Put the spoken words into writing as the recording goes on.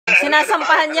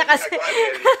sinasampahan niya kasi.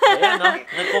 Ayan, no?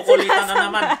 Nagkukulitan na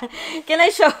naman. Can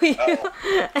I show you?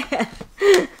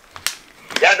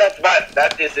 Yeah, that's bad.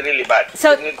 That is really bad.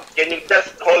 So, can you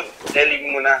just hold Ellie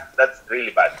muna? That's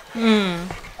really bad.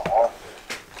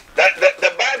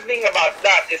 The bad thing about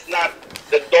that is not,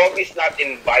 the dog is not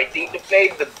inviting to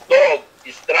play. The dog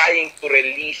is trying to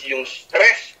release yung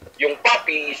stress. Yung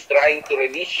puppy is trying to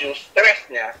release yung stress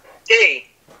niya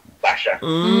kay Basha.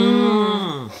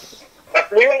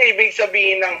 Tatlo yung ibig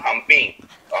sabihin ng humping.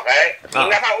 Okay?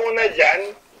 Pinakauna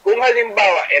dyan, kung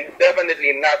halimbawa, and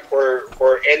definitely not for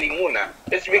Ellie muna,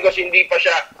 it's because hindi pa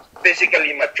siya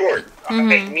physically matured.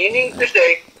 Okay? Meaning to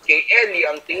say, kay Ellie,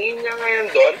 ang tingin niya ngayon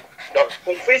doon,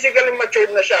 kung physically matured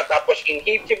na siya, tapos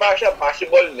inhibit si Basha,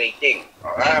 possible mating.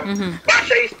 Okay?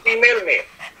 Basha is female, male?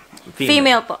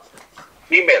 Female po.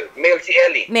 Female. Male si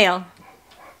Ellie? Male.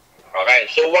 Okay,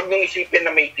 so wag nung isipin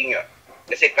na mating yun.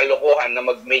 Kasi kalokohan na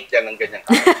mag-mate yan ng ganyan.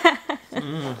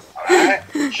 Okay?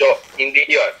 So, hindi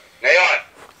yun. Ngayon,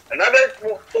 another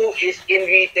two is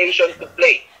invitation to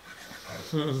play.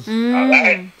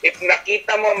 Okay? If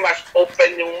nakita mo mas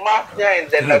open yung mouth niya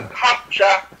and then nag-hop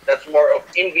siya, that's more of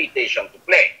invitation to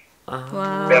play.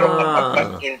 Wow. Pero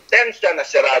kapag intense siya na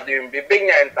sarado yung bibig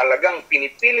niya and talagang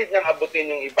pinipilit niyang abutin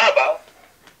yung ibabaw,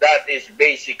 that is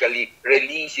basically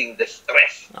releasing the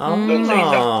stress. Doon sa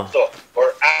isang puso.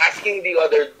 Or asking the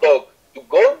other dog to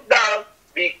go down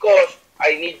because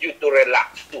I need you to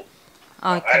relax too.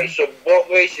 Okay. So both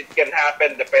ways it can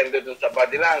happen depende dun sa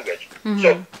body language.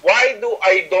 So why do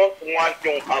I don't want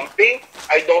yung humping?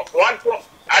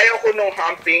 Ayaw ko nung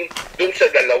humping dun sa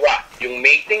dalawa. Yung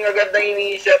mating agad na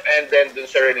iniisip and then dun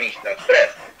sa release ng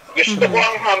stress. Gusto ko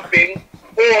ang humping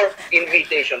for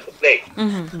invitation to play.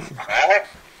 Okay?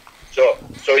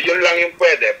 So yun lang yung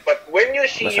pwede. But when you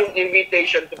see yung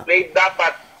invitation to play,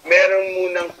 dapat meron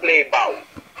munang play bow.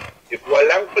 If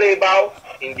walang play bow,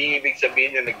 hindi ibig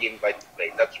sabihin yung nag-invite to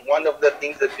play. That's one of the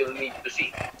things that you'll need to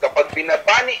see. Kapag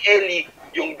binaba ni Ellie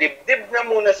yung dibdib na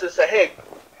muna sa sahig,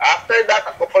 after that,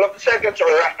 a couple of seconds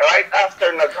or right after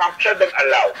nag-hump siya, then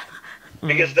allow.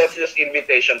 Because that's just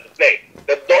invitation to play.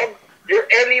 The dog, your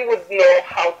Ellie would know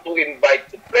how to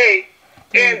invite to play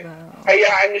and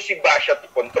hayaan nyo si Basha to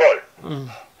control.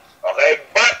 Okay?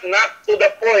 But not to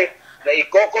the point na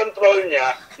i-control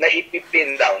niya, na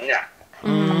ipipin down niya.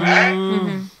 Okay?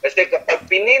 Kasi kapag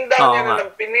pinin down niya na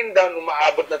ng pinin down,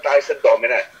 umaabot na tayo sa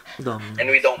dominant. And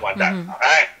we don't want that.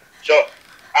 Okay? So,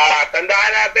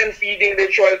 tandaan natin, feeding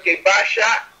ritual kay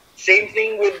Basha, same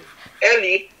thing with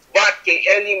Ellie, but kay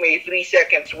Ellie may 3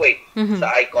 seconds wait sa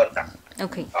eye contact.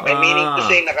 Okay. Okay, meaning to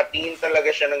say, nakatingin talaga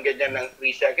siya ng ganyan ng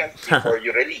 3 seconds before you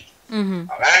release.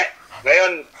 Okay?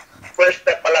 Ngayon, first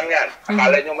step pa lang yan.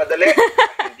 Akala nyo madali?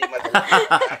 Hindi madali.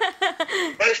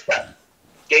 First step.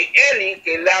 Kay Ellie,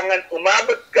 kailangan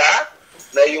umabot ka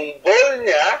na yung bowl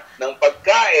niya ng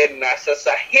pagkain nasa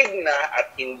sahig na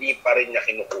at hindi pa rin niya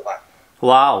kinukuha.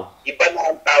 Wow. Iba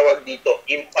na ang tawag dito.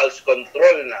 Impulse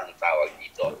control na ang tawag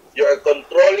dito. You are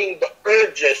controlling the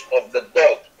urges of the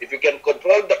dog. If you can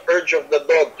control the urge of the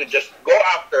dog to just go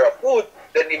after a food,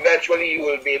 then eventually you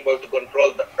will be able to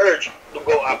control the urge to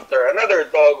go after another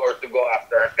dog or to go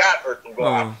after a cat or to go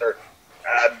after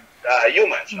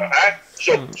humans. Okay?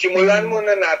 So, simulan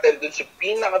muna natin dun sa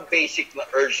pinaka-basic na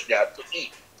urge niya to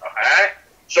eat. Okay?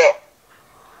 So,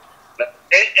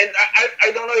 and I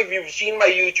don't know if you've seen my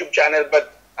YouTube channel,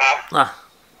 but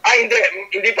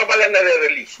hindi pa pala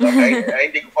nare-release. Okay?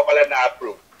 Hindi ko pa pala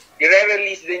na-approve.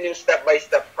 I-release din yung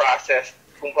step-by-step process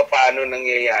kung paano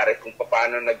nangyayari, kung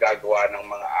paano nagagawa ng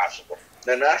mga aso ko.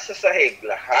 Na nasa sahig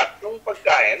lahat ng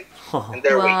pagkain and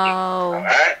they're waiting.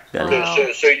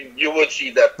 Okay? So you would see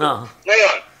that.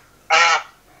 Ngayon,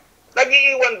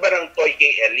 nag-iiwan ba ng toy kay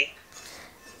Ellie?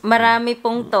 Marami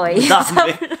pong toy.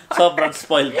 Sobrang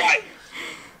spoiled. Why?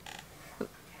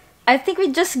 I think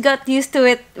we just got used to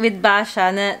it with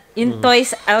Basha na yung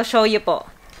toys, I'll show you po.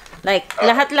 Like,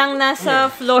 lahat lang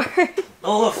nasa floor.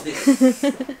 All of this.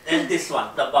 And this one,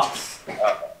 the box.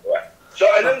 So,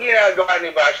 anong ginagawa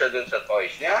ni Basha dun sa toys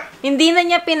niya? Hindi na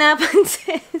niya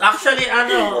pinapansin. Actually,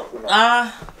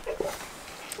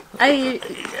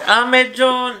 medyo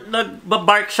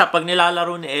nagbabark siya pag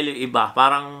nilalaro ni Ellie iba.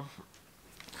 Parang,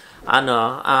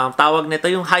 tawag nito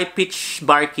yung high-pitch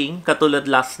barking, katulad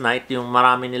last night, yung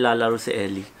marami nilalaro si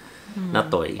Ellie na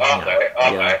toy. Okay.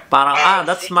 Yeah. Parang,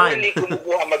 that's mine. Si Ellie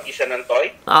kumukuha mag-isa ng toy?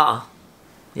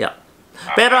 Yeah.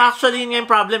 Pero actually, yun yung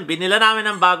problem. Binila namin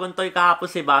ng bagong toy kahapon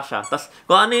si Basha. Tapos,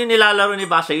 kung ano yung nilalaro ni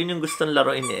Basha, yun yung gustong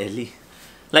laruin ni Ellie.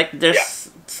 Like, there's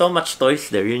so much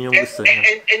toys there. Yun yung gusto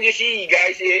niya. And you see,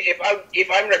 guys, if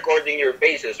I'm recording your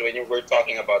faces when you were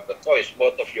talking about the toys,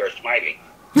 both of you are smiling.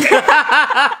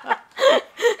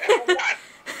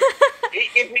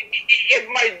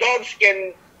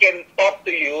 can talk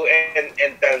to you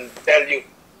and then tell you,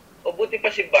 oh, buti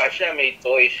pa si Basha may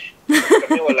toys.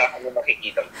 Kami wala kami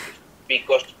makikita.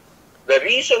 Because the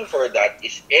reason for that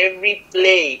is every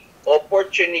play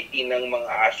opportunity ng mga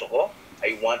aso ko,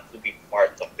 I want to be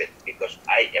part of it because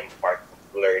I am part of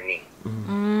learning.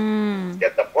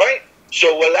 Get the point? So,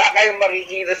 wala kayong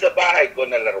makikita sa bahay ko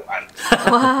na laruan.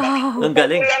 Wow! Ang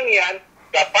galing. Lang yan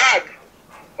kapag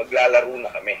maglalaro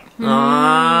na kami.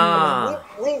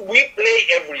 We play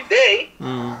every day,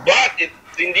 but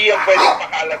hindi yan pwedeng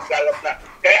pakalat-kalat na.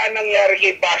 Kaya nangyari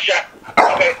kay Basha,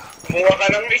 okay, kumuha ka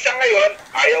ng isa ngayon,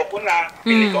 ayaw ko na,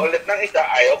 pili ka ulit ng isa,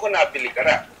 ayaw ko na, pili ka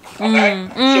na. Okay?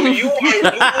 So you are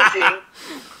losing,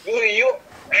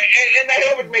 and I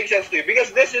hope it makes sense to you,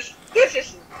 because this is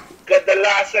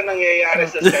kadalasan nangyayari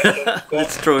sa session.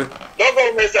 That's true. Dog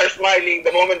owners are smiling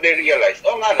the moment they realize,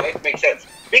 oh nga, no, it makes sense.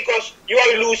 Because you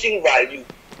are losing value.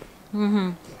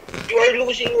 You are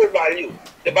losing your value.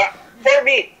 Diba? For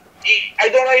me, I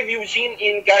don't know if you've seen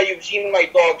Inka, you've seen my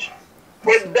dogs.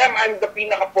 For them, I'm the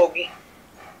pinaka-pogi.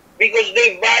 Because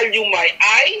they value my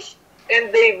eyes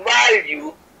and they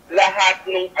value lahat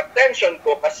ng attention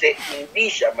ko kasi hindi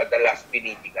siya madalas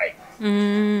binibigay.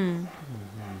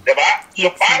 Diba?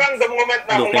 So parang the moment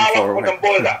na humawak ako ng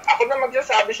bola, ako na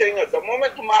magsasabi sa inyo, the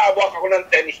moment humawak ako ng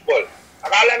tennis ball,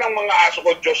 akala ng mga aso ko,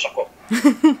 Diyos ako.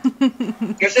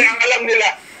 Kasi ang alam nila,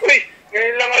 uy,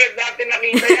 ngayon lang ulit natin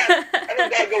nakita yan.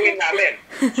 Anong gagawin namin?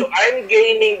 So I'm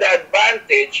gaining the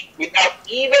advantage without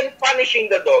even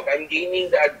punishing the dog. I'm gaining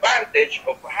the advantage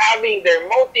of having their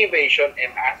motivation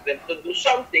and ask them to do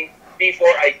something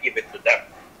before I give it to them.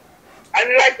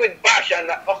 Unlike with Basha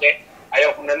na, okay,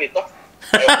 ayaw ko na nito.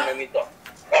 Ayaw ko na nito.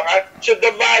 Okay? So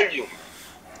the value,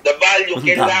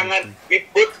 kailangan we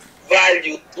put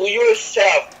value to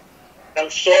yourself ng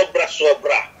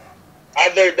sobra-sobra.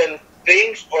 Other than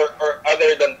things or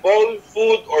other than bowl,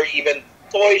 food, or even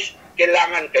toys,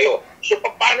 kailangan kayo. So,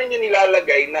 paano nyo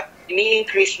nilalagay na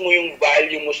ini-increase mo yung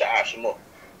value mo sa aso mo?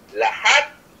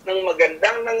 Lahat ng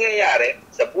magandang nangyayari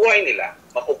sa buhay nila,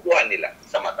 makukuha nila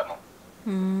sa mata mo.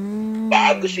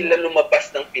 Bago sila lumabas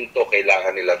ng pinto,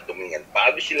 kailangan nilang tumingin.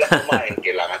 Bago sila kumain,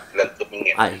 kailangan silang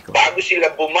tumingin. Bago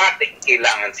sila bumati,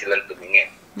 kailangan silang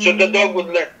tumingin. So, the dog would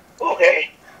learn,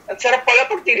 okay, ang sarap pala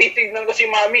pag tinitignan ko si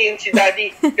mommy and si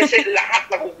daddy kasi lahat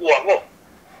nakukuha ko.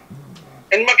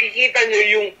 And makikita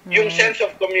nyo yung sense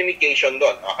of communication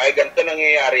doon. Okay, ganito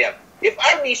nangyayari yan. If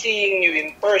I'll be seeing you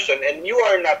in person and you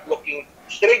are not looking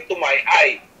straight to my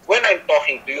eye when I'm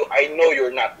talking to you, I know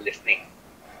you're not listening.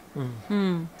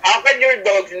 How can your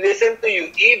dogs listen to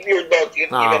you if your dog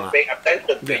can't even pay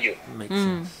attention to you? Makes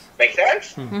sense. Make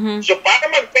sense? So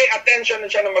para mag-pay attention na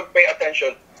siya na mag-pay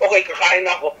attention, okay, kakain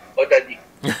ako, o daddy.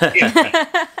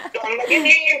 So ang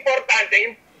naging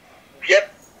importante,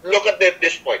 look at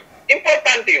this point.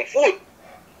 Importante yung food.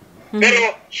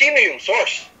 Pero sino yung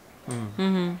source?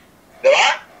 Diba?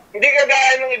 Hindi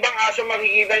kagaya ng ibang aso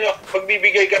makikita nyo,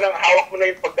 magbibigay ka ng hawak mo na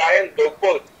yung pagkain, dog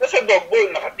bowl. Nasa dog bowl,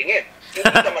 nakatingin.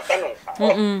 Hindi ka matanong.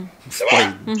 Diba?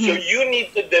 So you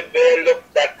need to develop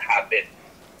that habit.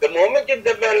 The moment you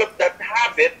develop that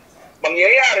habit,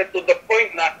 mangyayari to the point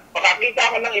na makakita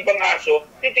ka ng ibang aso,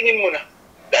 titingin mo na,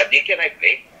 Daddy, can I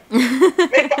play?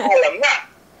 May paalam na.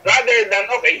 Rather than,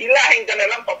 okay, hilahin ka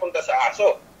na lang papunta sa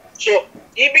aso. So,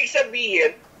 ibig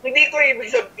sabihin, hindi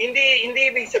ibig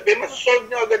sabihin,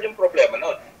 masasolve nyo agad yung problema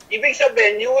nun. Ibig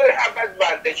sabihin, you will have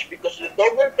advantage because the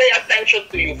dog will pay attention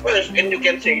to you first and you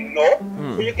can say no,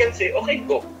 or you can say, okay,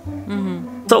 go.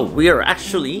 So, we are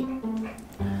actually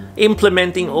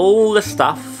implementing all the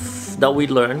stuff that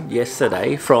we learned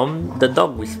yesterday from the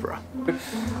dog whisperer.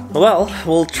 Well,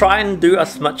 we'll try and do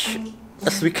as much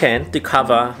as we can to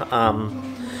cover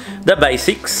the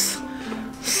basics.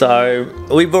 So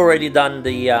we've already done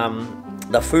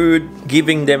the food,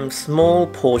 giving them small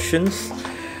portions,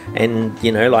 and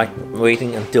like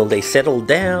waiting until they settle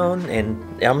down. And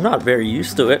I'm not very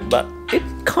used to it, but it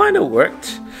kind of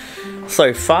worked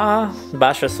so far.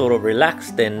 Basha sort of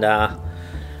relaxed, and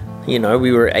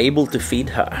we were able to feed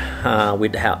her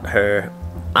without her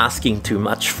asking too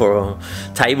much for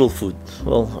table food.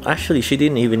 Well, actually, she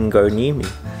didn't even go near me,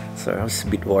 so I was a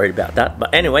bit worried about that.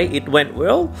 But anyway, it went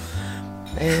well.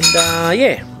 And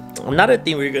yeah, another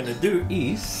thing we're gonna do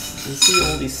is, you see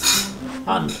all these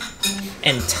tons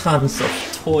and tons of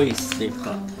toys they've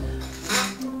got.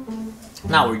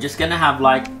 Now we're just gonna have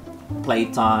like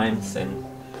playtimes and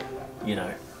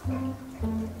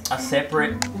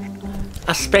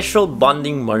a special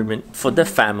bonding moment for the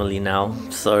family now.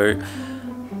 So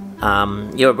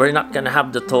we're not gonna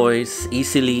have the toys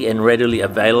easily and readily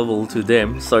available to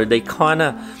them, so they kind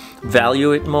of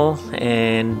value it more,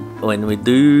 and when we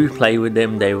do play with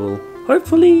them, they will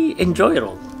hopefully enjoy it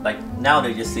all. Like now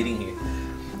they're just sitting here.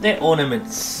 They're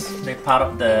ornaments. They're part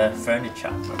of the furniture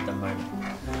at the moment.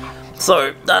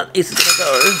 So that is gonna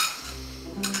go.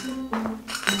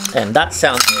 And that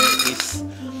sound is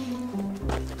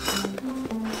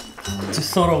to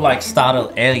sort of like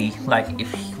startle Ellie. Like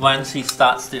if once he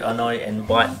starts to annoy and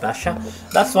bite Basha.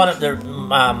 That's one of the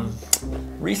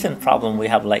recent problem we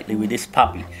have lately with this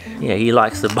puppy. Yeah, he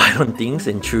likes to bite on things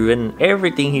and chew on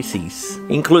everything he sees,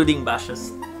 including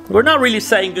Basha's. We're not really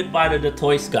saying goodbye to the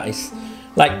toys, guys.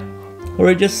 Like,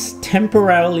 we're just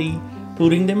temporarily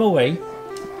putting them away.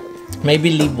 Maybe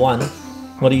leave one.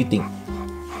 What do you think?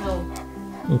 No.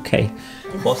 Okay.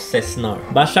 Boss says no.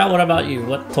 Basha, what about you?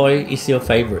 What toy is your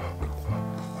favorite?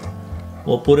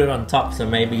 We'll put it on top, so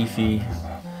maybe if you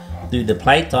do the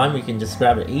playtime, you can just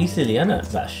grab it easily,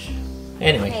 innit, Bash?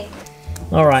 Anyway. Okay.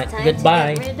 Alright, Time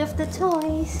goodbye. to get rid of the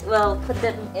toys. Well, put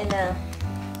them in a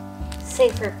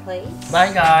safer place.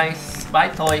 Bye, guys. Bye,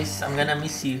 toys. I'm gonna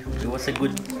miss you. It was a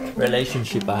good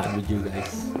relationship I had with you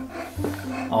guys.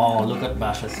 Oh, look at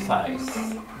Basha's face.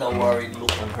 The worried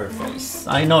look on her face.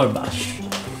 I know, Bash.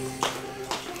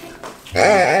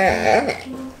 Alright.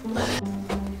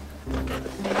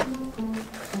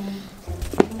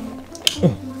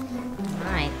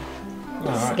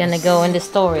 It's gonna go in the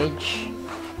storage.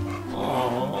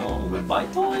 Oh, goodbye,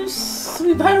 toys.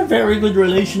 We've had a very good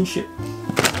relationship.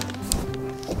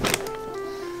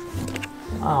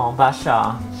 Oh,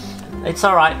 Basha. It's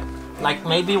alright. Like,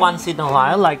 maybe once in a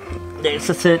while, like, there's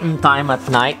a certain time at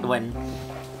night when,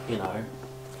 you know,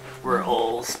 we're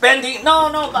all spending... No,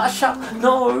 Basha,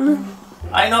 no.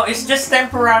 I know, it's just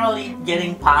temporarily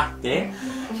getting packed there.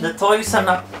 The toys are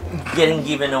not getting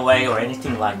given away or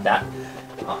anything like that.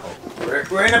 Uh-oh.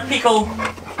 We're in a pickle.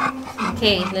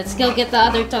 Okay, let's go get the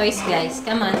other toys, guys.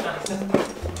 Come on.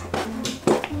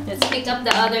 Let's pick up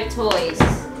the other toys.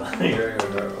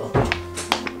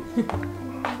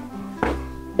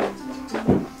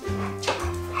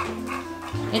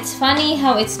 It's funny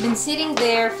how it's been sitting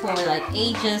there for like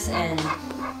ages and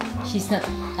she's not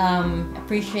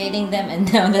appreciating them,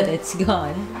 and now that it's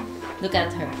gone, look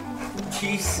at her.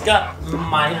 She's got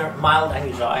mild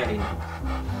anxiety.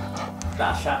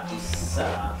 Basha is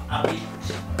a bit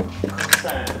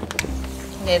concerned.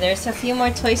 Okay, there's a few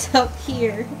more toys out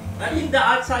here. I think the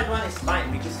outside one is fine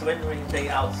because when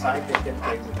they're outside they can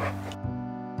play with it.